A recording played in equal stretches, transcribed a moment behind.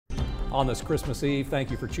On this Christmas Eve,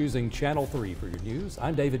 thank you for choosing Channel 3 for your news.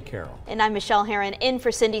 I'm David Carroll. And I'm Michelle Herron, in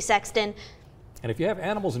for Cindy Sexton. And if you have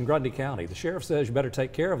animals in Grundy County, the sheriff says you better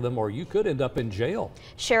take care of them or you could end up in jail.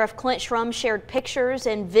 Sheriff Clint Schrum shared pictures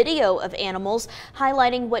and video of animals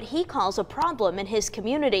highlighting what he calls a problem in his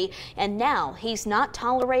community, and now he's not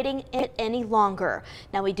tolerating it any longer.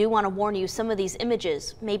 Now, we do want to warn you, some of these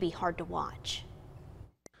images may be hard to watch.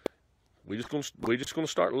 We're just gonna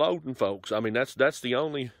start loading folks. I mean, that's the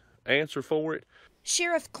only answer for it.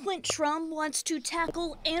 Sheriff Clint Schrum wants to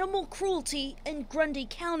tackle animal cruelty in Grundy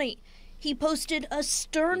County. He posted a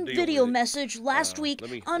stern video message last week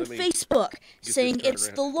on Facebook saying it's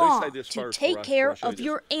the law to take care of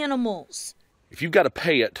your animals. If you've got a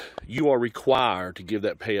pet, you are required to give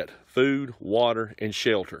that pet food, water, and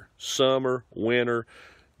shelter. Summer, winter,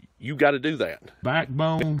 you got to do that.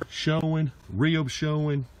 Backbone showing, rib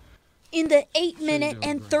showing. In the 8-minute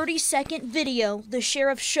and 30-second video, the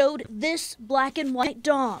sheriff showed this black and white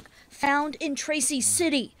dog found in Tracy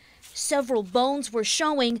City. Several bones were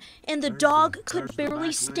showing, and the dog could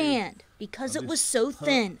barely stand because it was so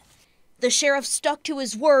thin. The sheriff stuck to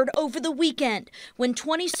his word over the weekend when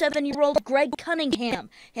 27-year-old Greg Cunningham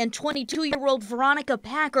and 22-year-old Veronica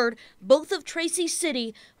Packard, both of Tracy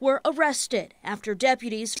City, were arrested after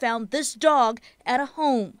deputies found this dog at a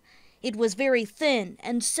home. It was very thin,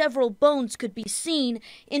 and several bones could be seen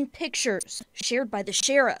in pictures shared by the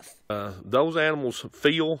sheriff. Those animals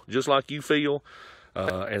feel just like you feel,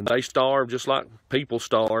 and they starve just like people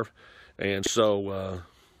starve, and so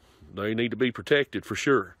they need to be protected for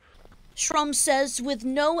sure. Schrum says with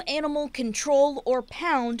no animal control or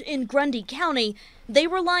pound in Grundy County, they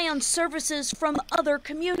rely on services from other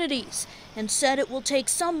communities, and said it will take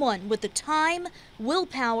someone with the time,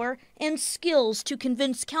 willpower, and skills to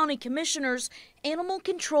convince county commissioners animal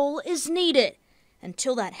control is needed.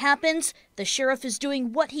 Until that happens, the sheriff is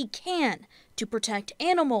doing what he can to protect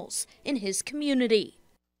animals in his community.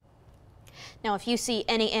 Now, if you see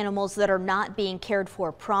any animals that are not being cared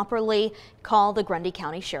for properly, call the Grundy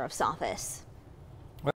County Sheriff's Office.